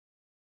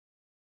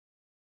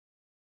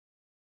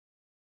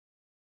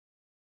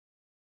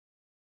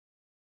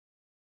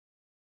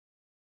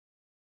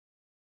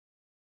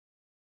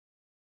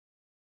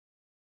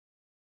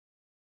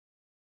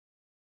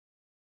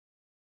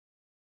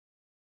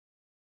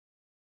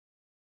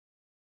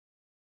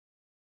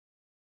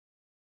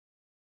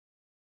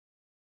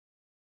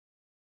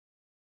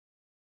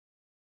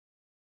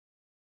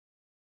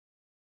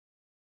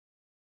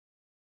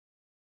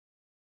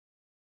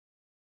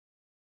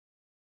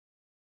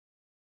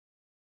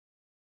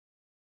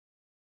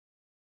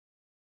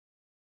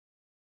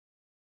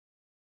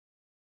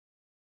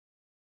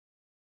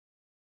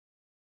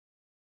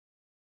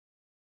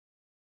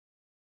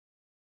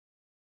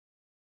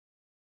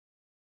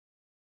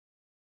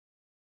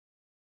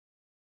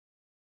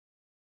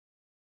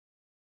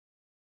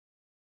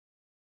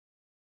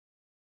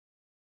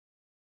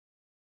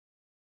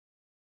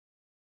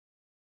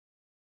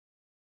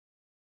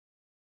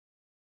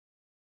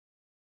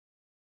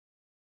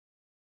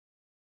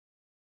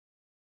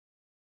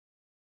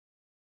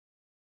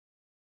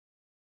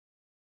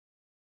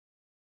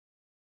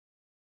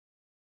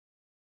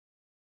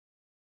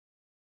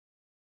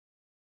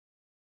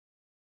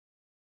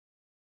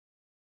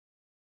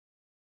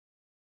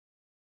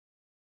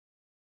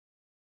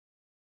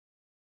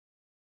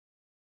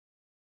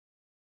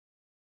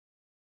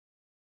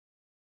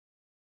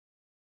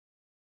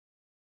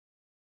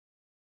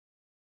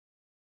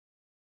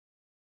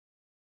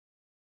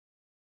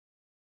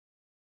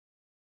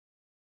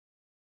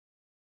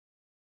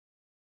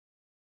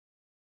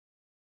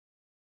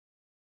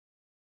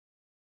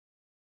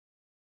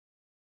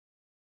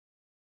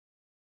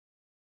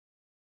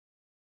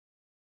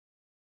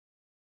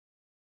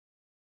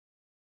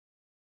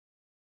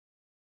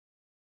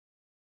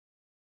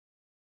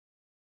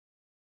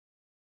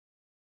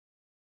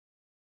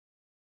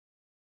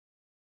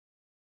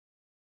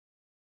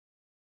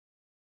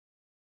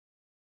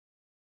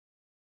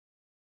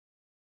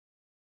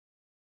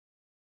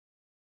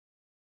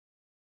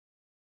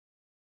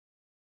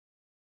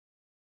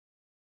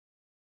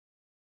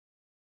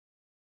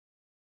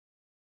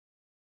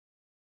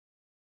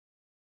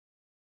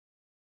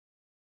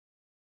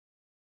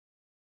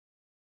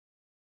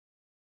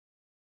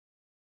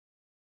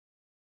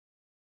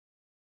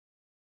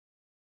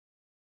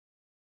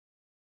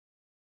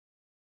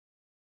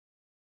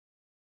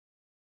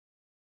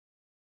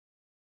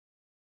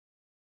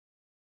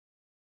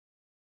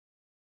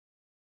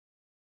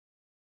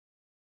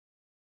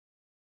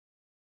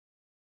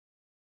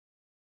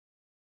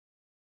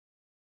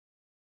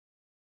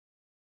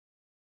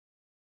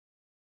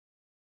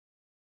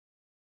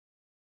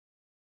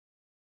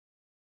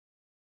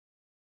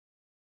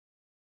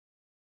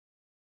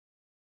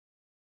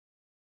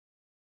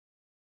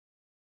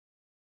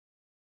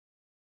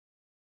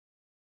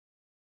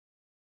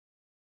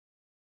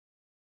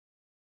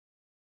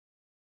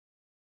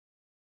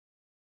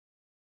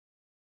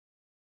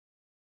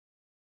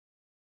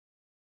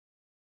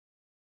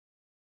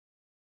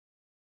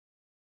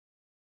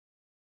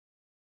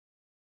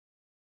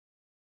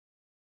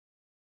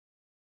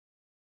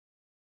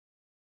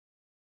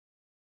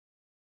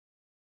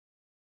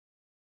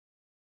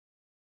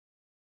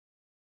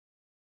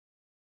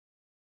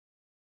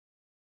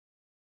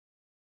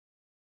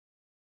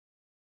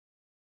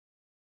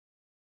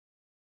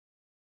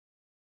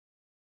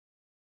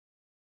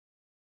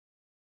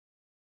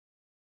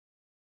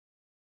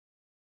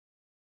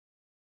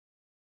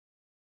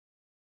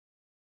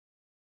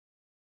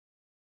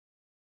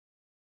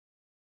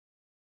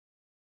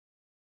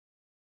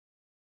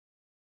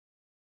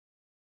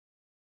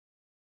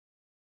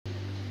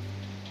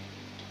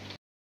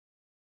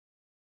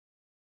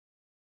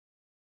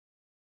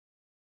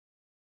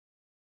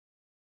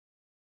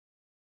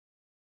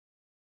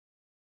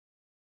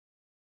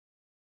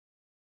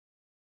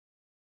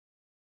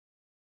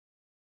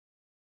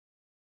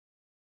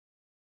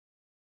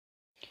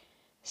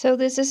So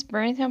this is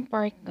Burnham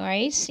Park,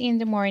 guys. In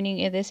the morning,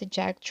 it is a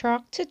jog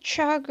track to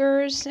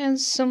joggers and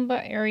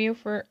Zumba area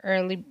for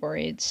early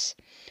birds.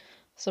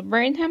 So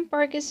Burnham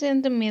Park is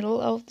in the middle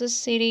of the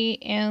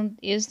city and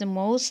is the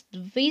most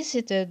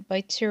visited by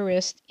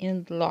tourists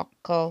and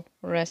local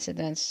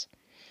residents.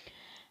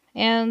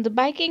 And the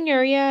biking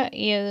area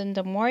in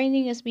the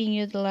morning is being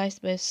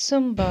utilized by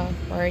Zumba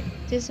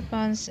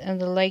participants and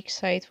the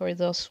lakeside for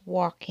those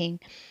walking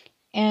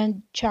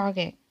and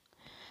jogging.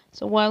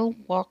 So while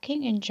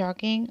walking and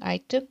jogging, I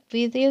took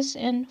videos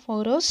and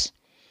photos.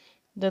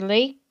 The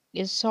lake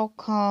is so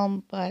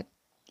calm, but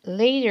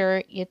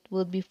later it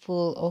would be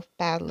full of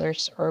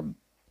paddlers or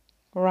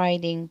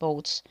riding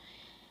boats,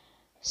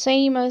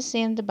 same as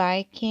in the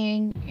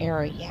biking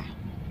area.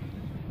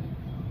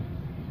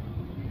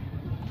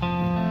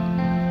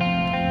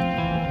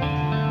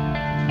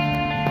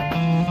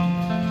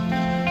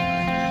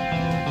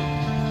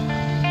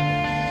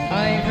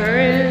 I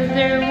heard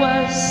there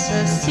was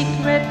a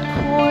secret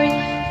chord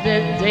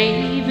that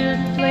David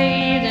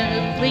played and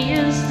it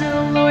pleased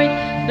the Lord,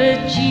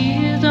 but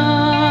you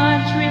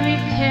don't really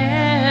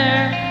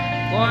care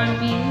for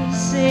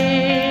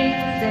music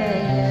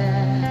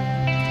there.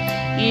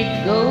 It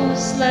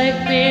goes like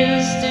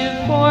this: the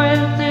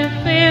fourth, the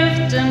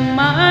fifth, the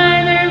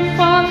minor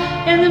fall,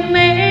 and the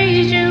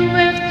major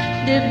lift.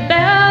 The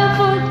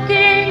baffled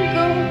king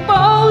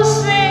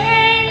composing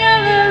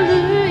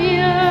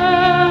hallelujah,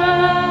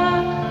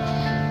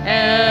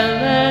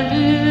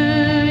 hallelujah,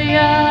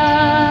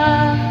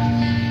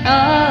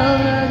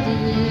 hallelujah,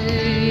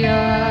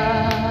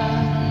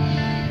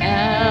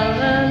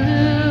 hallelujah,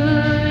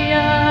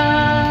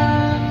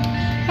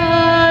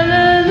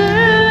 hallelujah.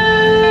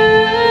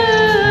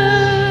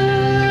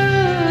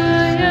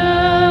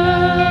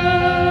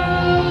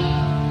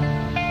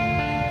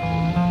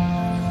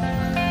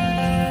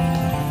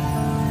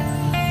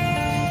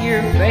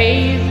 Your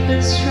faith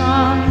was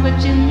strong, but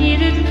you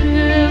needed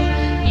proof.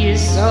 You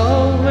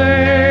saw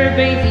her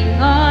bathing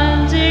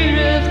on the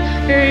roof,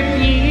 her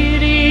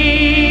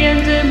beauty and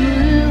the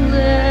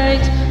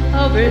moonlight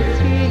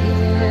overthrew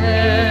you.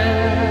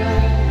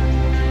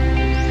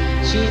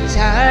 She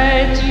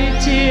tied you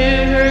to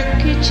her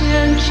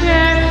kitchen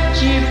chair.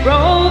 She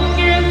broke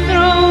your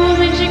throne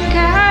and she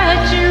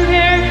cut your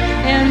hair,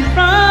 and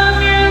from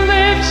your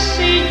lips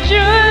she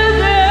drew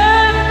the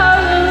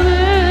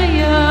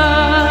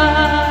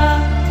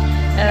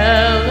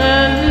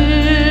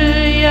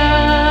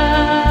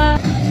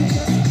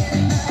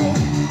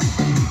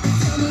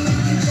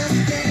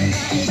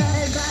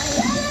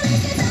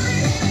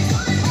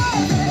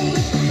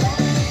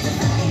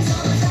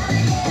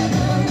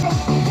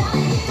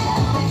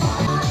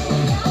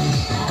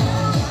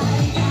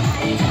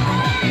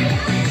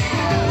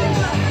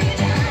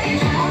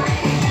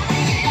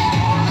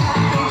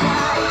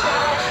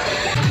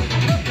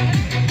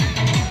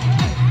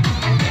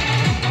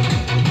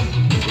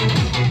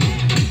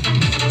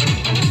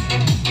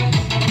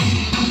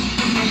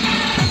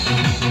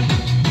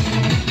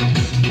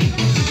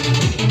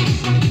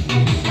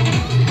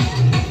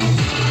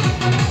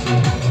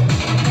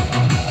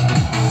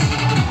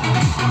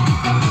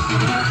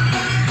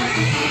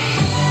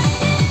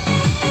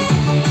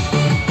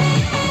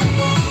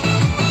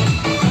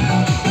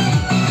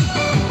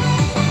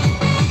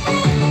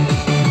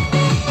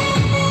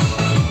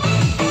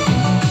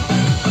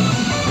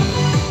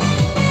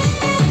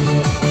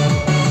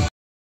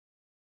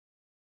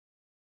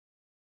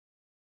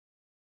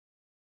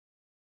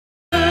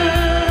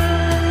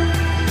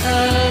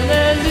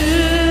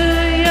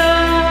hallelujah,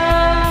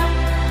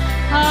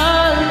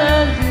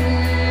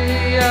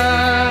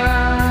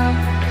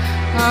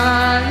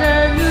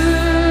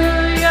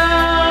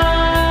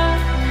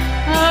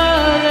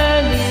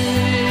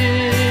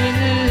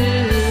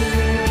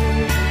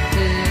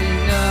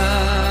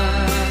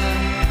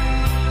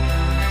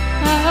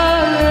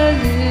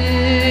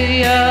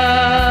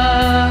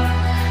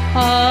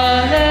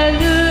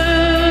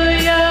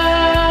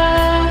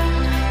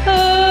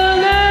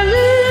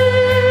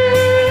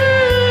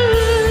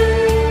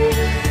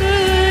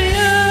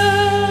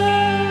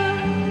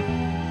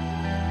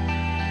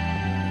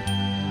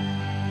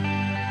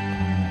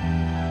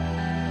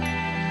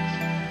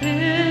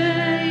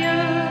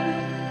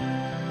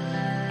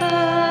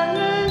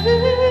 hallelujah.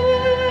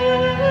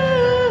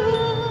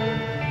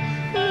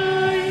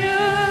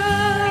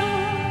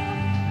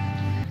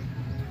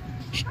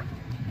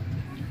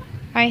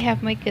 I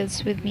have my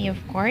kids with me, of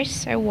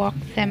course. I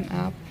walked them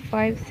up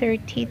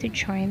 5:30 to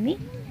join me.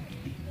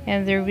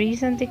 And the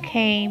reason they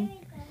came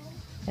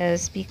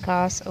is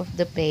because of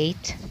the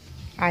bait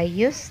I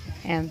used,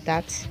 and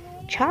that's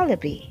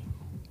Jollibee.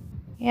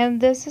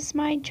 And this is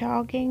my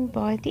jogging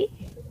buddy,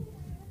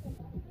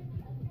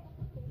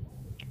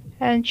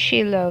 and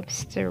she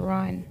loves to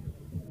run.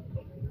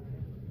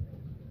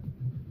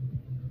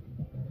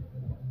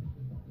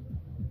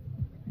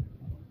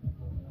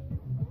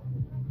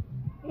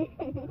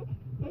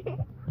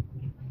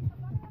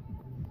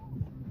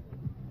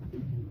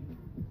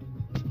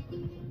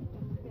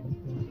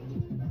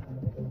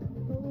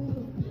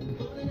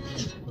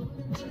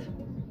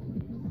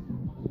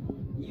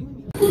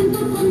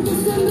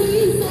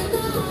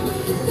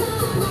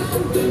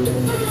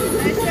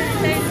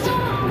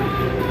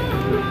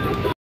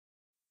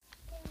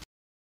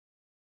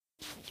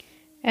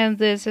 And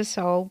this is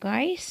all,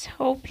 guys.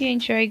 Hope you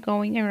enjoy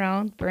going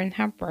around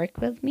Burnham Park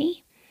with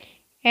me.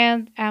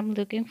 And I'm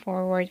looking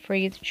forward for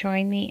you to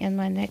join me in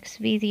my next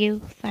video.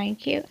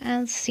 Thank you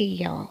and see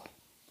y'all.